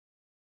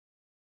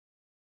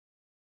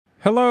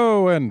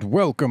Hello and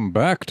welcome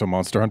back to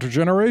Monster Hunter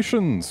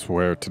Generations,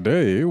 where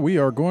today we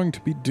are going to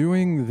be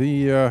doing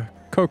the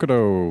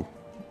Kokodo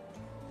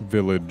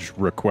village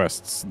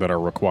requests that are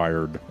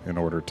required in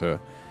order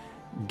to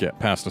get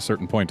past a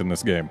certain point in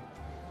this game.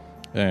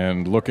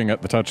 And looking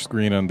at the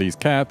touchscreen and these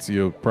cats,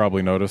 you'll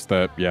probably notice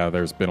that, yeah,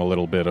 there's been a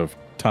little bit of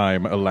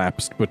time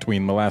elapsed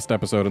between the last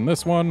episode and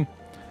this one,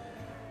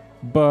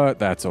 but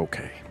that's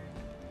okay.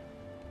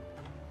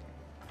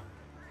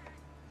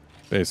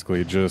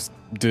 Basically just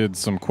did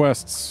some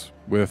quests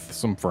with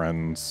some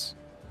friends.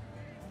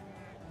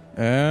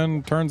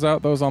 And turns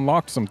out those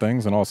unlocked some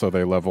things, and also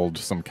they leveled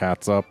some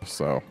cats up,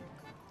 so...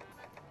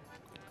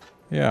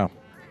 yeah.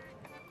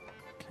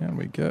 Can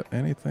we get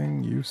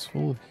anything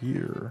useful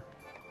here?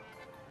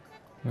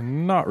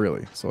 Not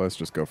really, so let's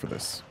just go for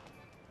this.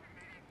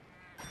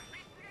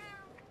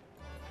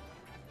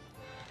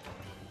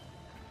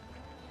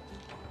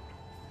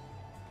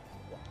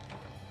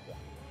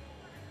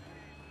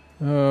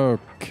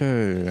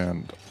 Okay,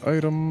 and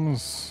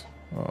items.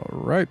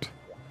 Alright.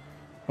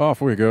 Off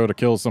we go to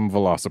kill some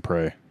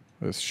Velociprey.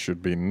 This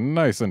should be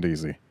nice and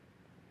easy.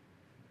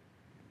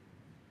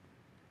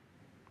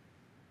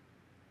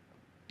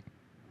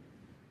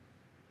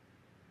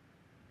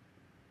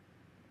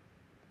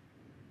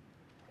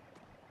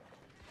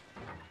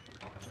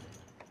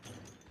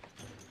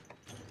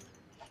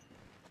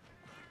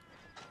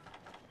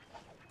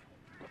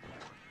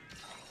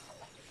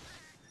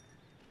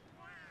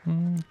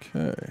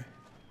 Okay.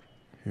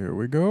 Here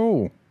we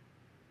go.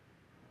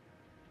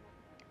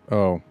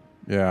 Oh,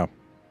 yeah.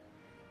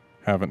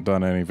 Haven't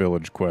done any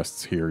village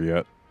quests here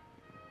yet.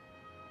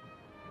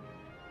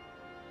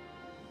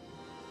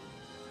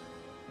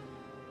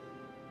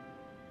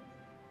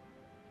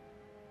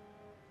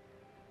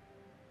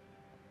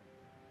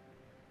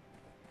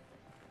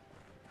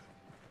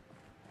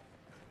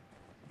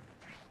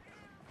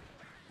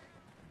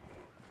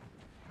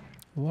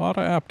 A lot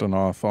of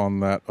Aptonoth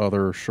on that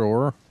other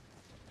shore.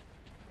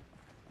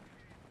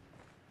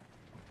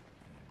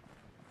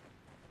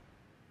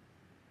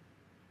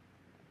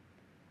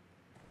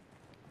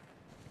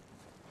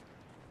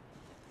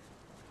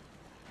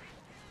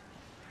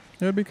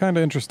 It'd be kind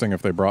of interesting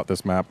if they brought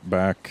this map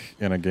back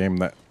in a game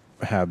that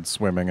had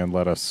swimming and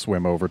let us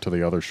swim over to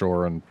the other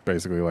shore and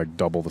basically like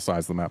double the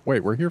size of the map.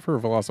 Wait, we're here for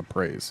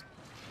Velocipreys.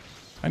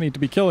 I need to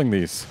be killing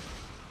these.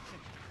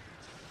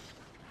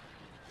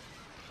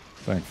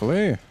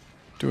 Thankfully,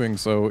 doing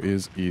so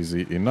is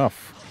easy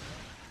enough.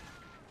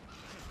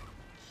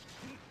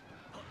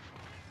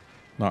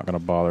 Not gonna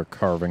bother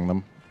carving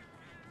them.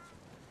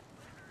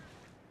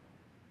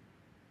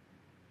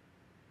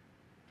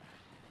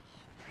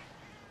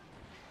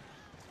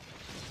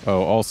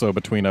 Oh, also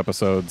between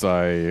episodes,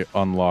 I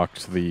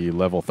unlocked the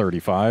level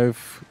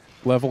 35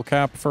 level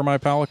cap for my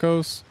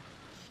Palicos.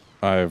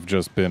 I've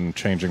just been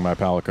changing my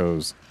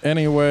Palicos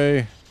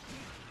anyway,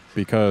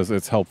 because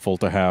it's helpful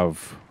to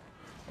have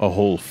a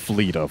whole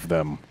fleet of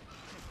them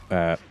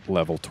at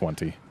level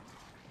 20.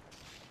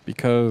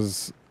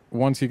 Because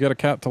once you get a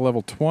cat to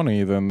level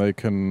 20, then they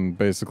can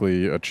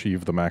basically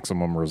achieve the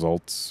maximum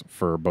results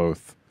for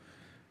both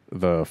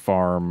the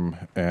farm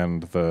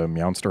and the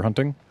meowster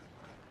hunting.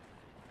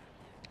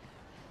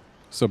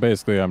 So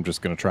basically, I'm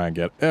just going to try and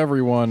get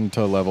everyone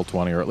to level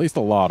 20, or at least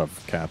a lot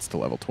of cats to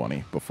level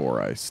 20, before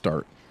I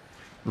start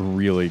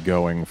really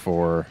going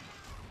for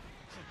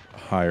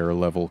higher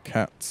level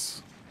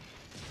cats.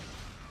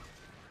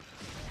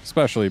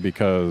 Especially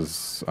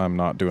because I'm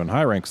not doing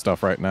high rank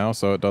stuff right now,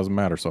 so it doesn't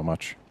matter so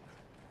much.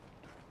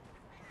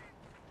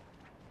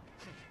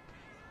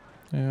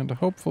 And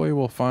hopefully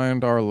we'll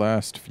find our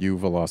last few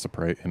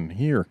Velociprey in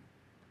here.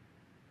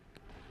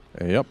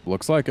 Yep,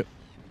 looks like it.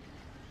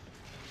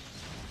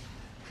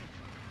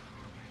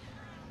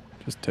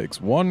 Just takes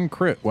one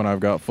crit when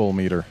I've got full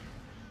meter.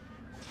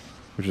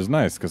 Which is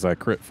nice, because I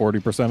crit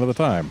 40% of the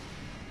time.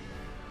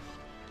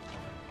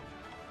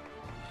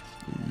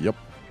 Yep.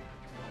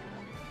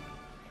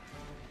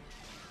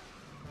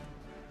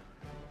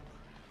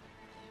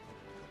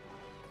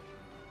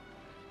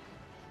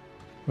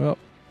 Well,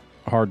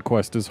 hard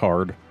quest is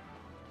hard.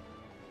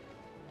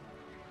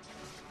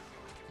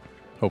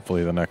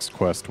 Hopefully the next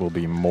quest will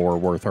be more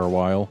worth our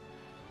while.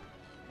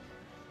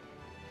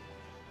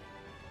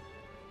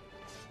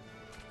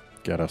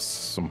 Get us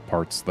some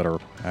parts that are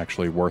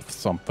actually worth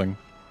something.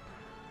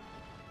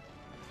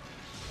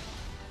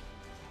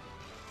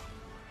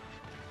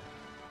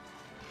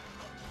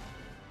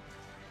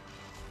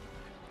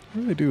 I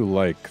really do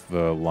like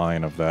the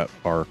line of that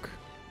arc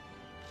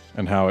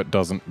and how it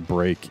doesn't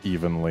break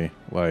evenly.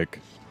 Like,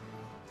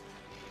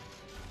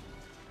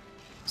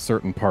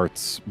 certain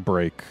parts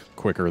break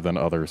quicker than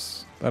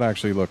others. That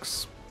actually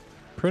looks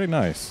pretty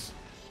nice.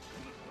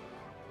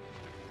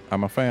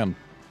 I'm a fan.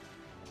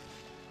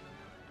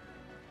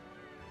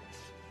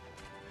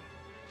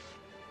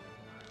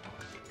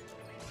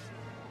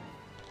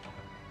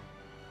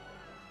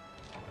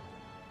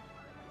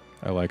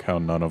 I like how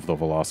none of the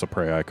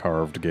Velociprey I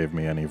carved gave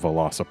me any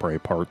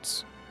Velociprey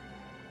parts.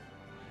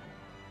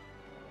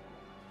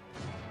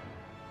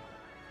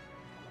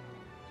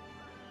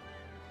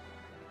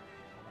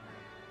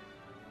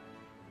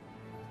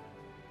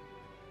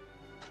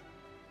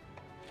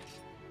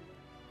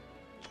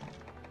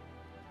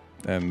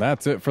 And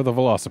that's it for the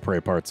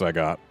Velociprey parts I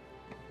got.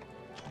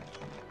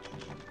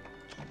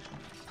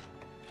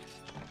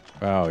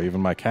 Wow, even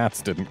my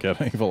cats didn't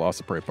get any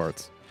Velociprey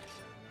parts.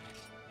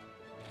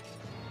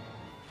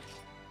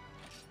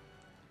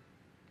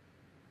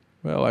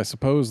 Well, I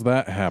suppose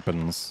that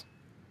happens.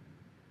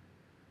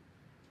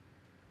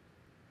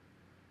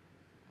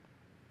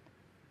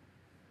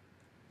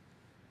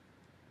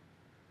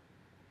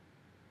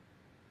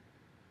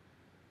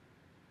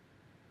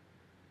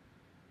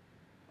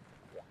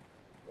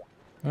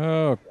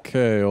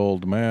 Okay,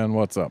 old man,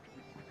 what's up?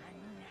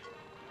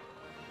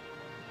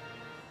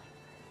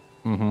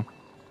 Mm-hmm.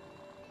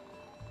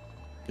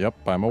 Yep,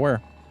 I'm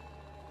aware.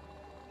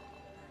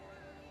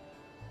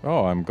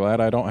 Oh, I'm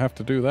glad I don't have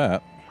to do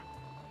that.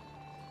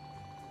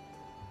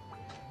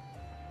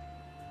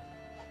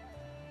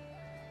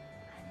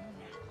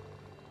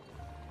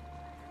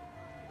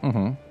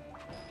 Mm-hmm.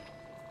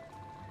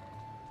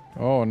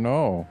 Oh,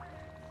 no.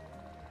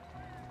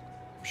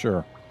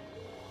 Sure.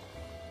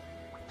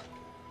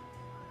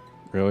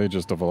 Really?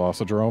 Just a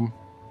Velocidrome?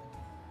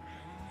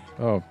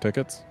 Oh,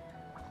 tickets?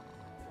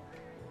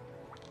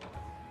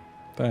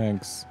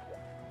 Thanks.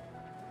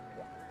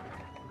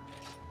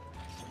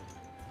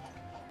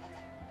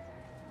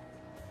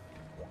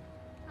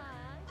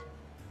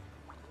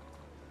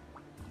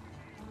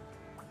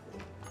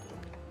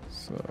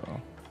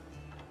 So...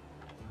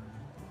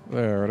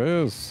 there it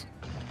is.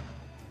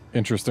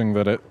 Interesting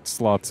that it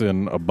slots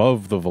in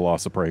above the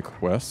Velociprey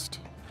quest.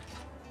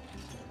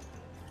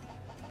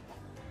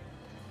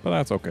 But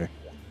that's okay.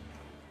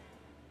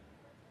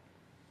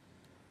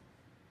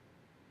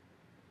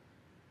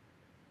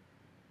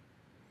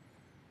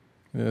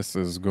 This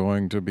is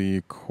going to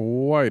be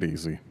quite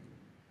easy.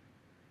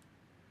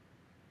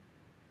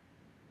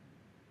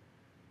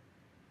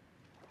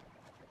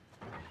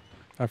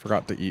 I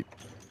forgot to eat.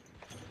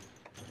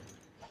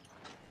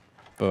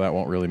 Though that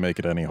won't really make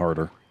it any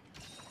harder.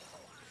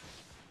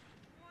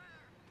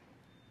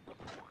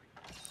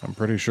 I'm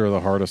pretty sure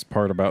the hardest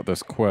part about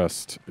this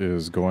quest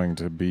is going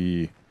to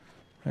be...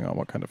 hang on,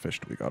 what kind of fish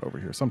do we got over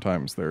here?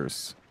 Sometimes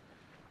there's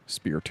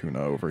spear tuna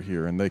over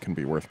here, and they can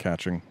be worth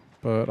catching.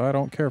 But I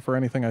don't care for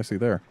anything I see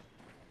there.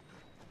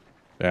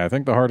 Yeah, I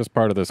think the hardest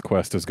part of this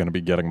quest is going to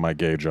be getting my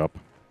gauge up.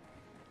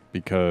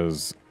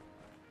 Because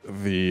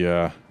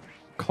the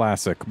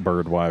classic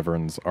bird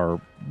wyverns are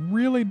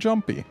really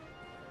jumpy.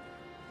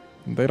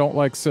 They don't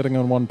like sitting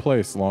in one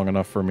place long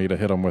enough for me to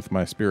hit them with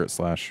my Spirit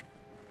Slash.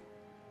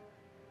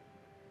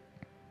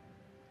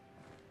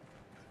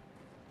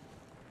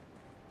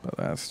 But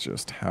that's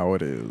just how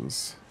it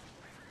is.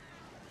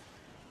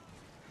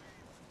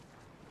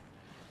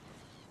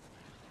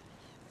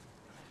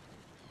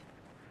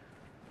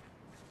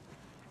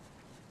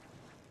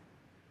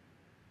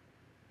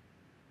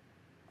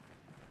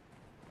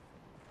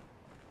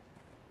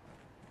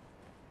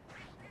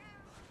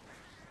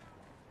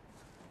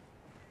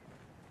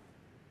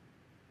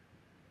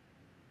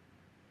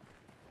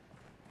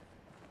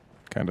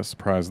 Kind of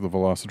surprised the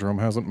Velocidrome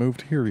hasn't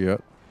moved here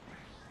yet.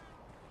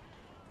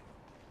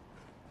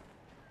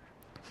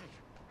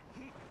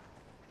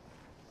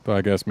 But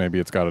I guess maybe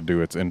it's got to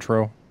do its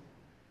intro.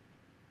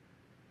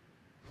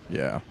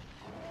 Yeah.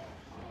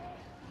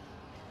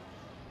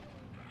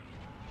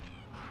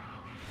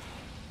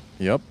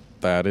 Yep,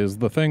 that is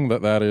the thing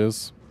that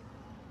is.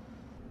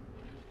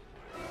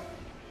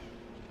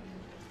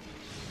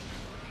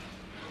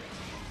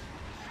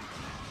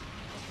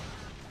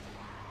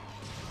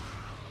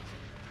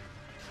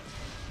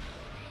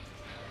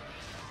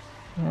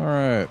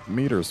 Alright,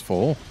 meter's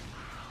full.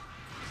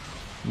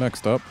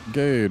 Next up,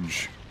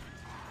 gauge.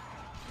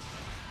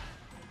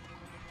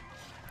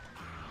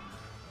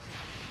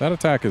 That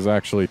attack is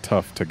actually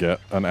tough to get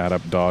an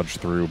adept dodge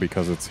through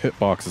because its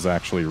hitbox is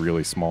actually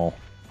really small.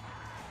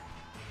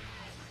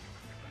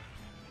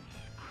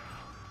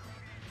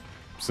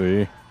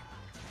 See?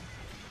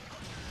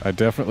 I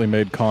definitely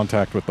made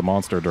contact with the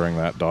monster during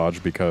that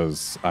dodge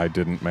because I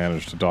didn't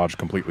manage to dodge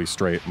completely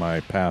straight. My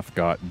path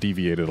got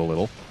deviated a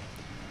little.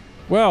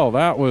 Well,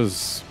 that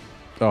was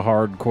a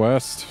hard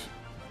quest.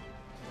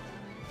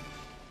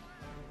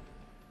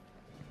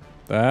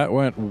 That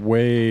went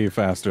way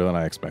faster than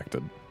I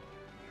expected.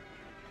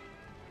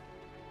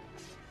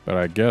 But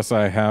I guess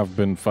I have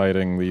been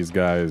fighting these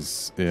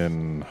guys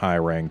in high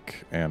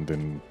rank and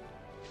in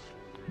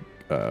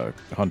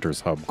Hunter's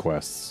Hub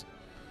quests.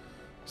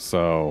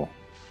 So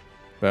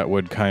that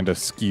would kind of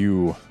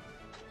skew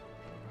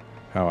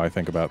how I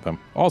think about them.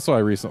 Also, I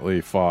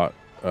recently fought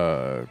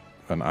an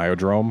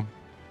Iodrome,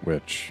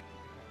 which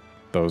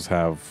those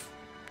have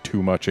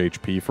too much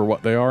HP for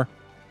what they are.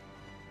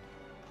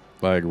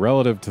 Like,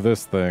 relative to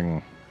this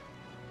thing,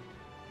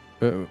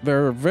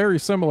 they're very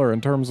similar in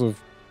terms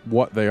of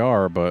what they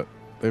are, but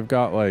they've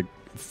got like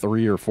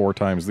 3 or 4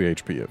 times the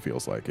HP, it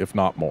feels like, if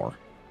not more.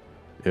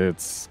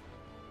 It's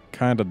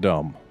kind of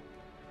dumb.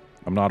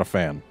 I'm not a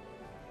fan.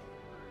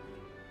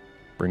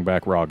 Bring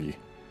back Roggy.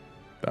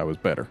 That was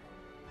better.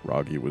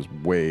 Roggy was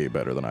way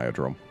better than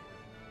Iodrome.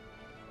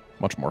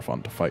 Much more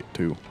fun to fight,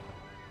 too.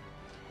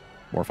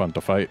 More fun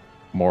to fight,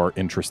 more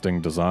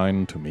interesting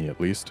design, to me at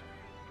least.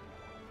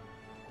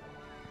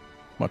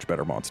 Much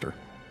better monster.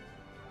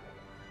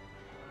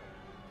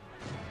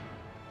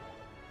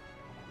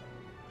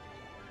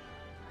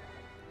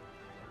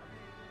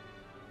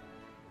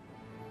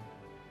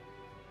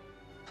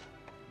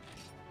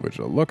 Would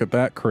you look at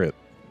that crit?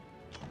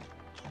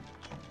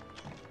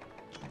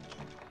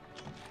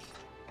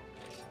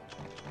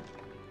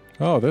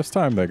 Oh, this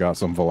time they got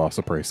some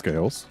Velociprey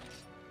scales.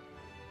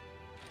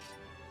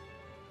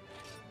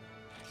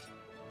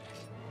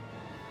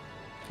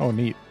 Oh,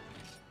 neat.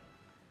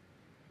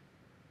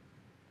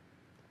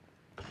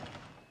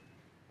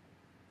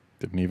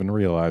 Didn't even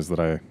realize that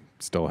I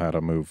still had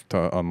a move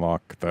to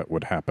unlock that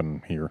would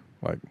happen here.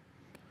 Like,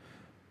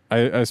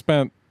 I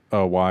spent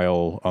a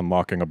while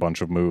unlocking a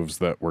bunch of moves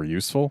that were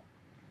useful,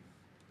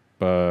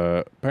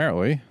 but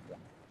apparently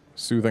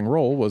Soothing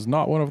Roll was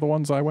not one of the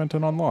ones I went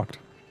and unlocked.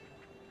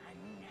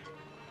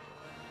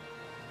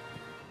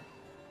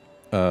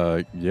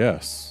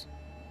 Yes.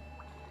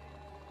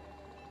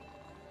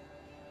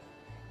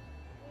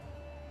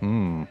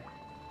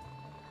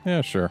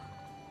 Yeah, sure.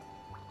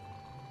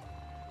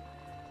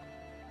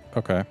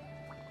 Okay.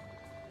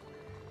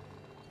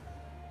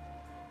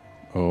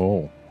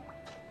 Oh.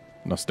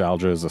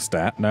 Nostalgia is a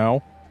stat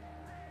now?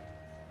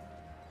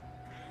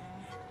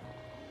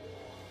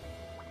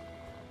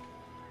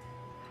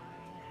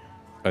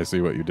 I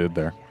see what you did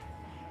there.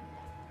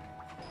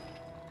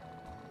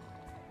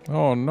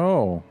 Oh,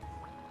 no.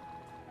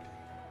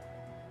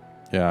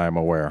 Yeah, I'm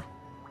aware.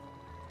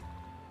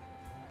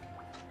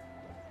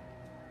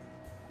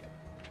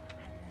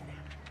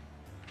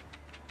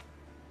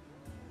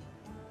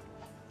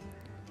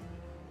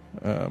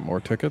 More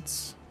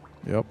tickets?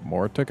 Yep,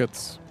 more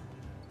tickets.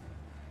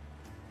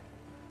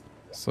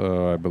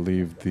 So I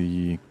believe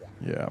the...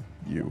 yeah,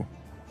 you.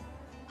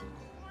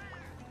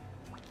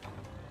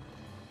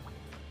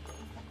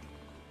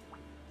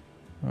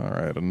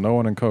 Alright, and no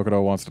one in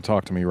Kokoto wants to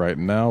talk to me right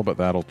now, but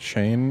that'll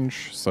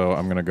change. So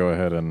I'm going to go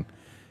ahead and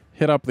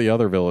hit up the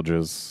other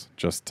villages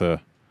just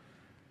to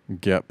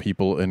get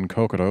people in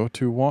Kokoto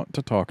to want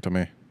to talk to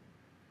me.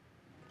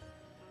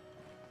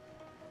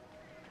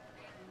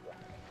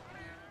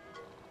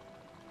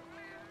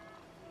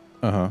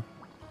 Uh-huh.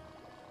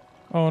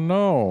 Oh,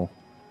 no.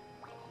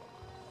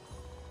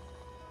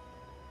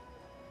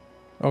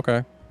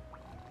 Okay.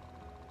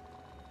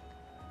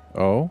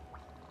 Oh?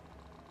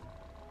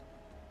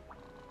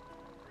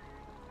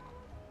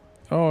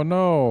 Oh,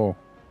 no.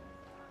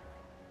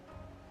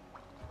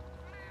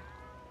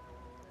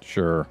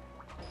 Sure.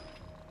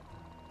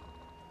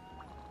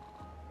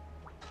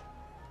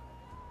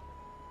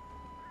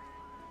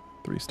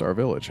 Three-star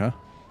village, huh?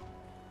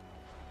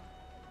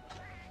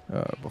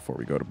 Before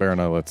we go to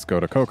Berna, let's go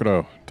to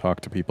Kokoto.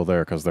 Talk to people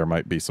there, because there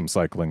might be some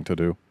cycling to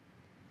do.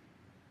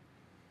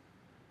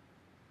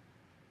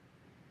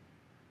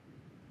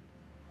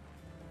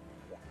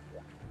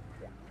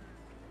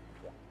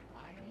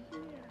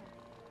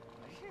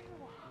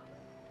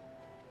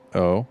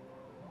 Oh?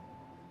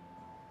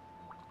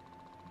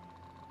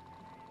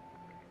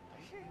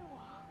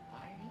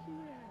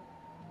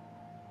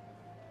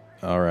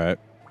 Alright.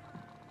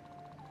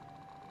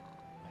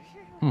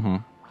 Mm-hmm.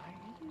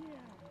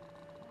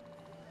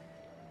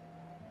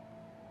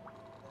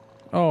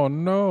 Oh,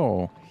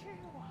 no.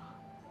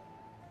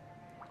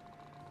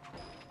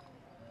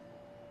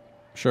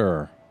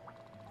 Sure.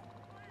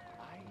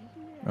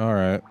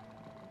 Alright.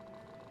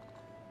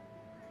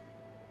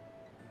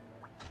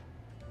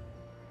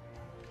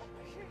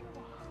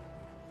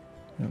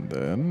 And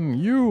then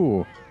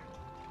you.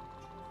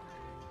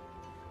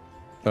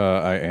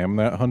 I am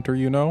that hunter,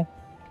 you know?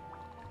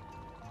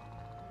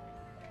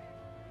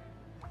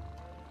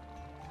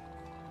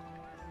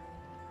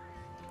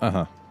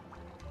 Uh-huh.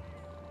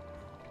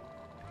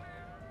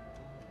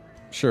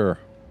 Sure.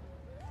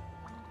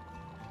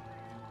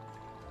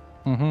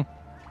 Mm-hmm.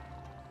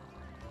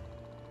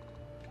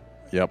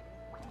 Yep.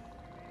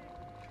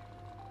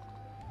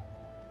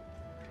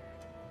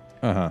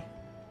 Uh-huh.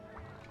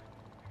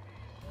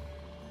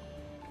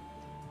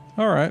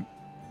 Alright.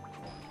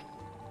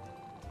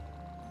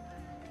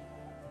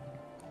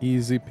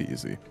 Easy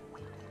peasy.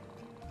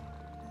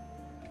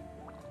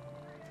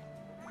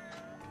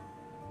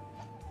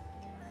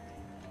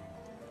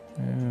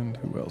 And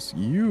who else?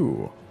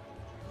 You.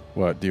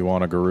 What, do you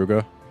want a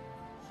Garuga?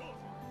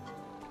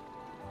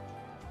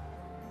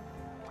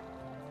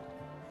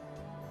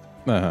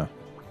 Uh-huh.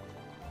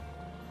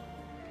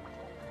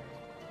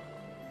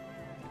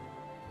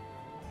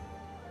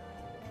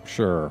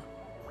 Sure.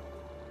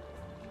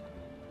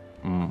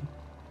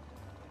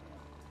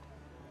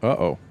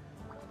 Uh-oh.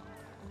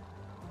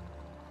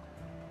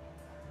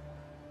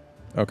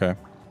 Okay.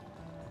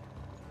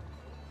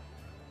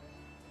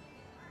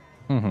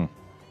 Mm-hmm.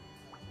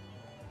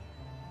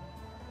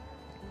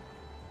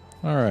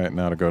 Alright,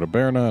 now to go to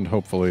Berna, and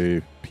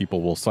hopefully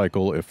people will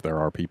cycle if there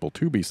are people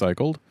to be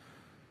cycled.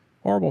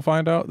 Or we'll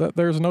find out that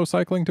there's no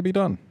cycling to be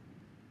done.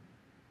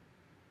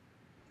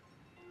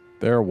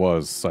 There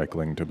was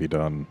cycling to be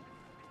done.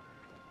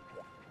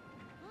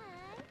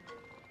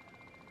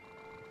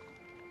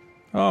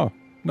 Oh,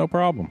 no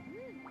problem.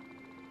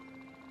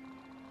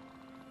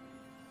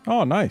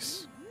 Oh,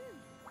 nice.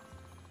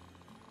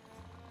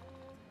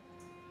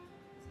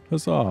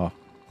 Huzzah.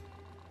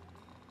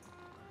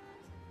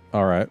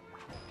 Alright.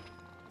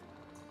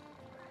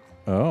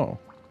 Oh.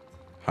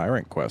 High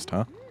rank quest,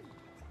 huh?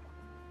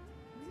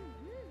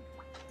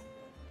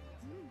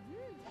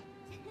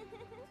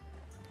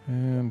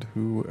 And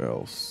who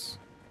else?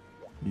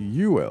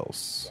 You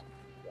else.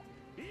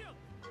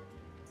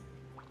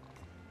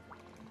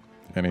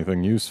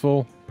 Anything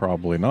useful?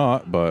 Probably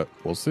not, but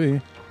we'll see.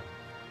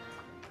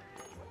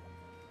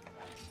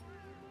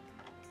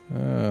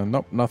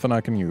 Nope, nothing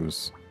I can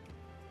use.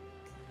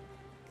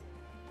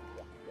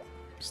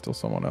 Still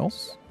someone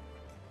else?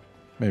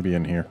 Maybe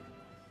in here.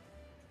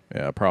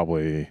 Yeah,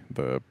 probably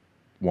the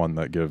one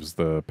that gives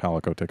the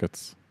Palico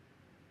tickets.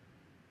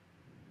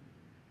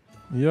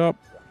 Yup.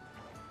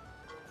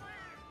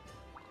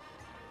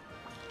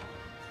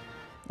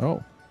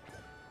 Oh.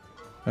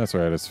 That's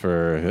right, it's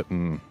for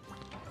hitting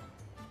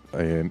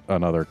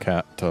another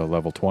cat to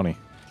level 20.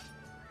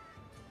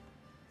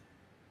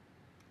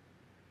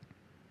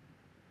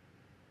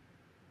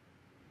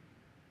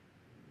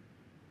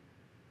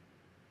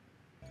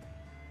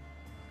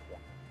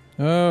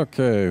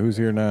 Okay, who's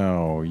here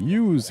now?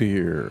 You's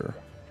here.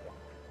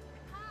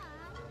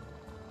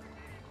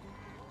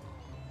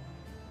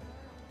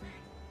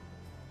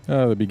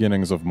 The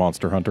beginnings of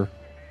Monster Hunter.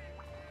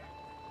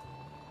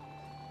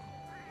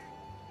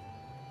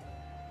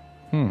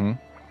 Mm-hmm.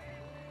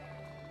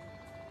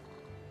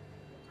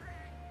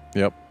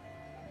 Yep.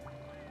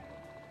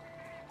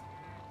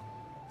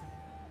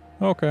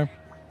 Okay.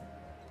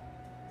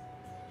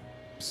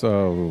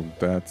 So,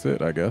 that's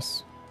it, I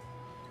guess.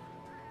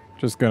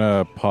 Just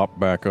gonna pop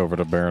back over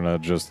to Berna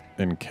just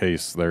in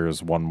case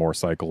there's one more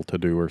cycle to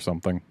do or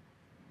something.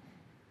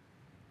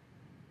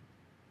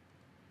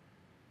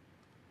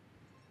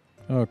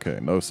 Okay,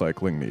 no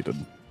cycling needed.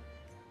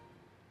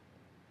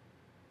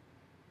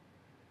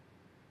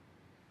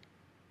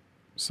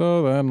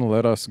 So then,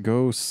 let us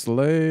go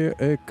slay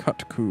a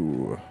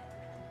Kutku.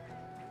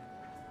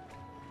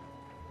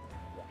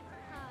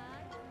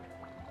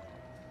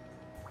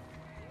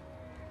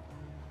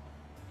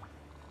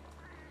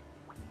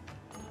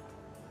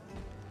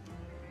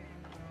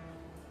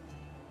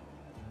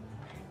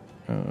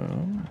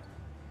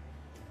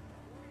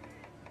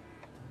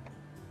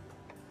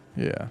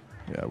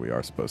 Yeah, we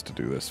are supposed to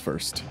do this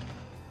first.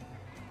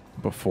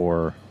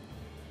 Before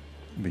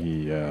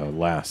the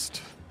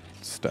last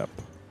step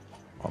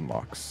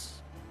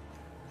unlocks.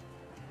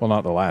 Well,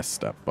 not the last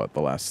step, but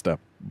the last step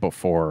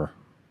before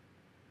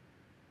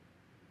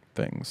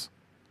things.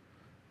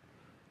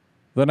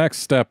 The next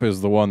step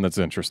is the one that's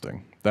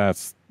interesting.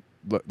 Let's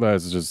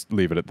just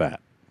leave it at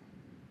that.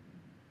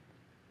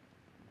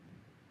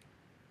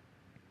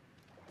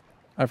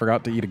 I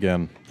forgot to eat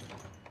again.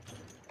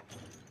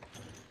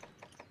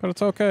 But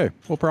it's okay.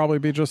 We'll probably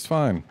be just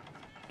fine.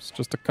 It's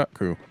just a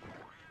Kutku.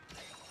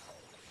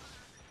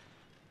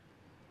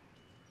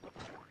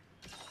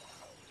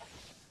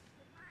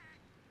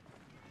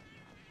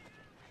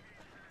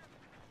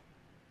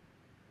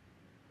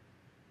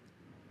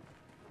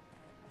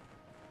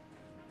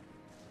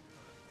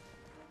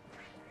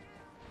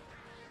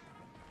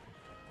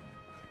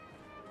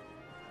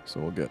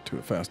 So we'll get to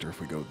it faster if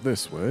we go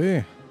this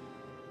way.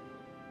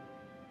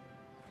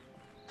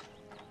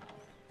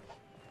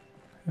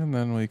 And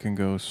then we can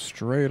go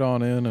straight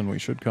on in and we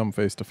should come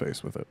face to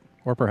face with it.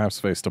 Or perhaps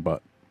face to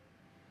butt.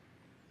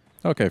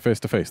 Okay,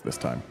 face to face this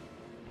time.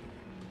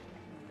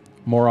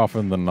 More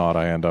often than not,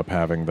 I end up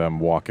having them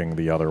walking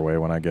the other way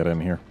when I get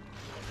in here.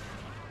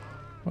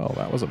 Well,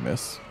 that was a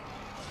miss.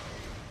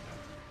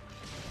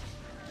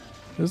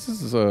 This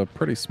is a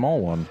pretty small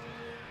one.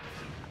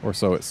 Or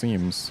so it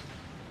seems.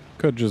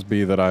 Could just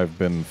be that I've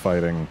been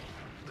fighting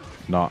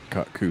not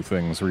Kutku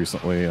things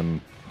recently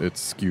and it's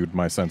skewed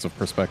my sense of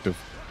perspective.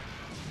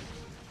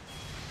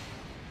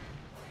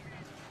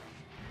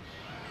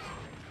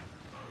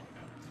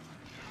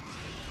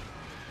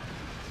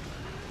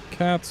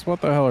 Cats, what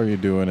the hell are you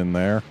doing in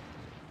there?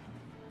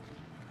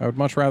 I would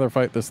much rather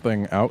fight this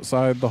thing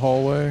outside the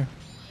hallway.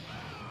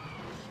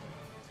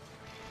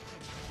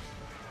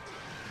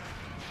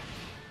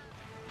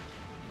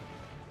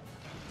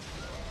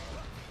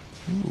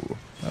 Ooh,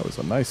 that was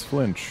a nice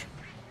flinch.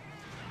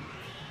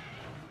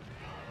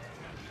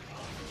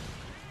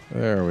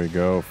 There we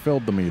go,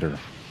 filled the meter.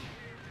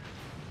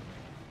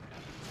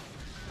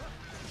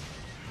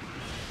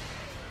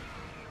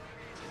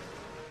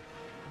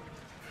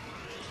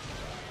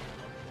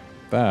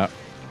 That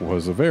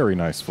was a very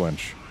nice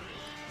flinch.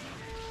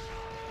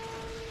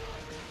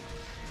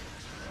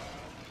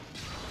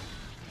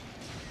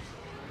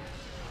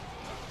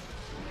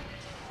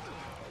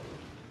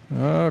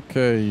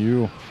 Okay,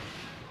 you.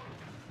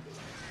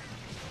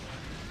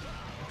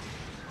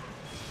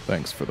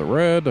 Thanks for the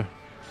red.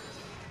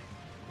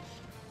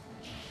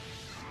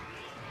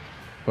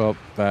 Well,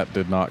 that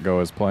did not go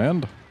as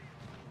planned.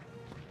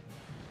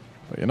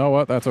 But you know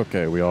what? That's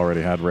okay. We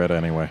already had red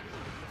anyway.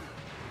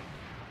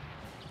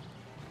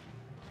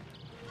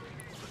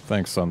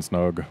 Thanks,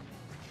 Sunsnog.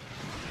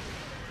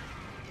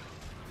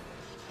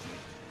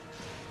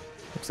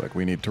 Looks like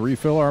we need to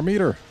refill our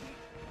meter.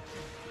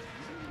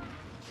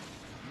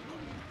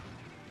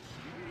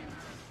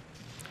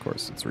 Of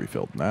course, it's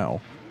refilled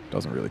now.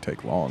 Doesn't really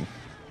take long.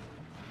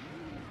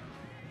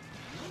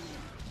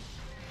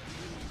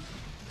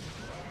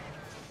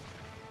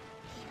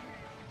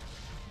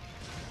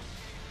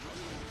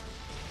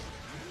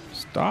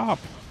 Stop!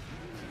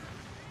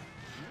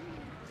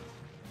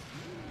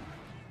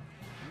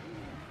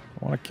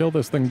 I want to kill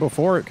this thing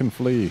before it can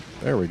flee.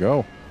 There we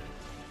go.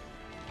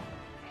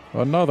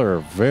 Another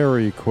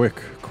very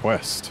quick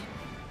quest.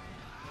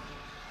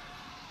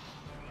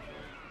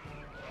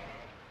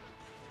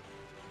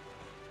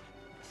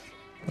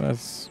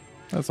 That's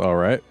all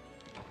right.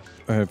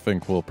 I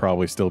think we'll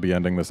probably still be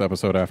ending this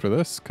episode after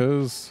this,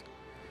 because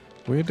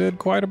we did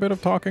quite a bit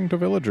of talking to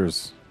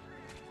villagers.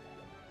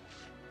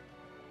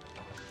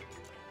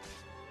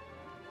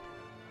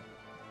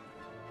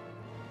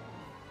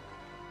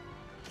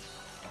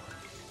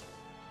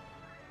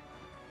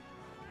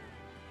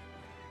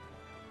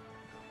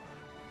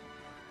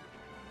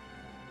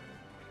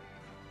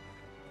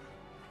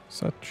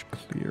 Such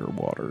clear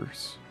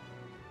waters.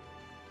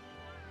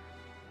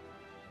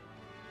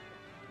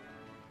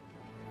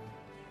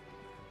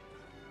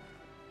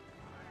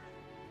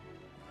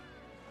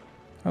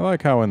 I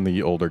like how in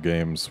the older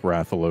games,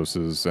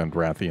 Rathaloses and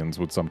Rathians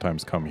would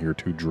sometimes come here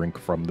to drink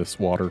from this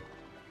water.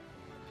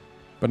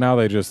 But now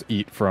they just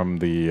eat from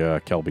the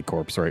Kelby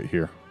corpse right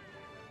here.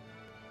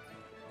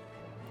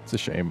 It's a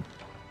shame.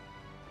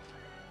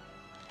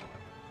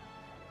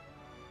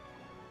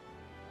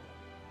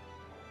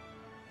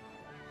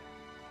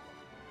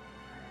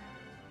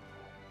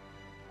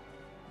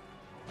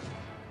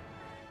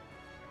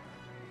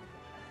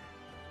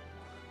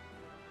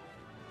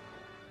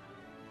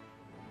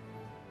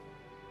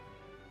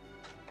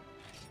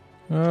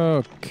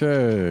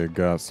 Okay,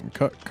 got some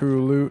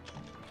Kutku loot.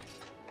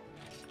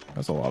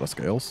 That's a lot of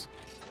scales.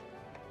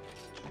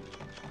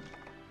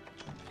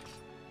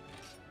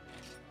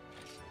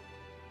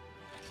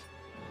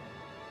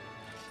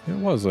 It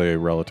was a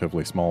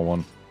relatively small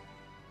one.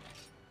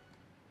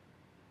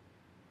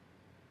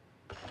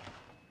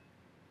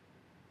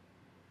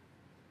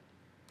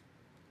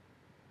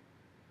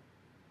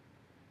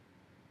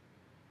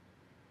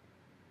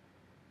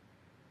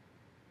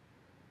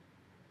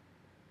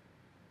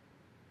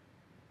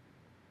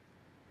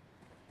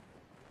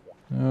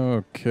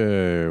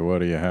 Okay, what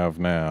do you have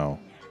now?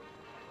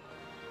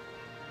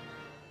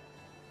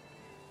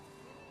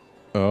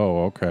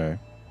 Oh, okay.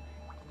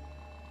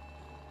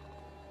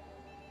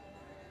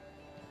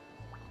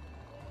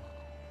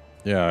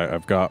 Yeah,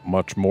 I've got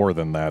much more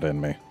than that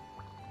in me.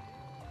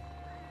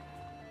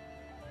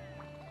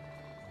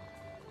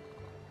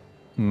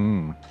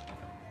 Hmm.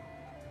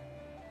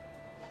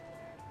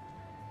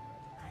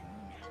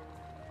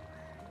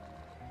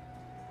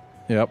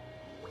 Yep.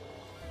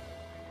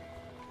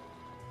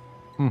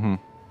 Mm-hmm.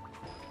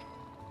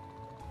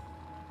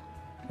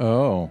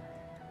 Oh.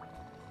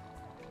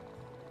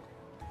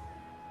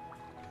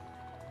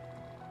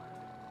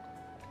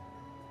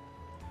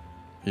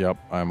 Yep,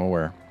 I'm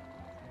aware.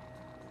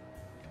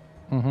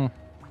 Mm-hmm.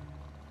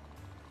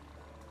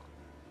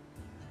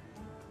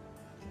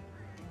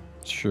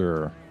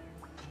 Sure.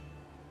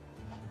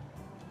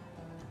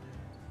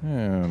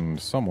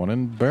 And someone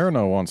in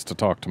Berna wants to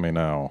talk to me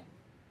now.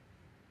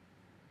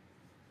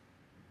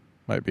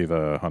 Might be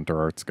the Hunter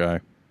Arts guy.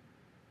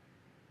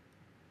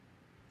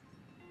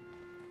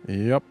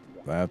 Yep,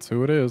 that's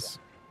who it is.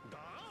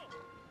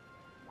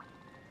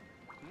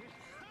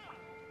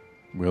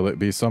 Will it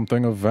be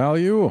something of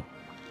value?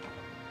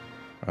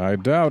 I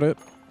doubt it.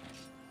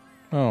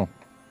 Oh.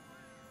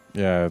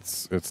 Yeah,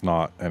 it's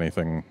not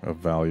anything of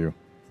value.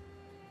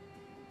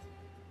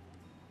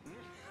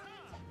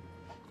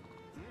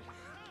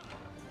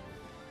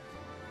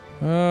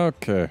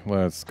 Okay,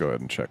 let's go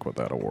ahead and check what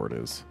that award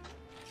is.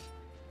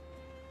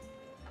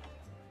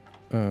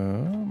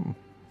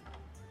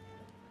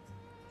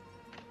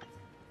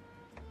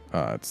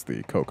 It's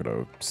the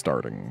Kokodo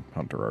starting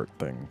Hunter Art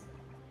thing.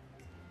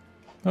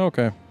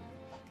 Okay.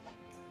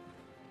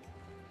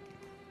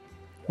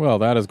 Well,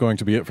 that is going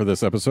to be it for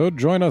this episode.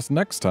 Join us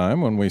next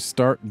time when we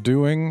start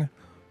doing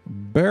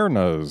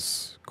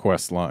Berna's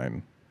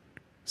questline.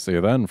 See you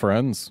then,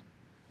 friends.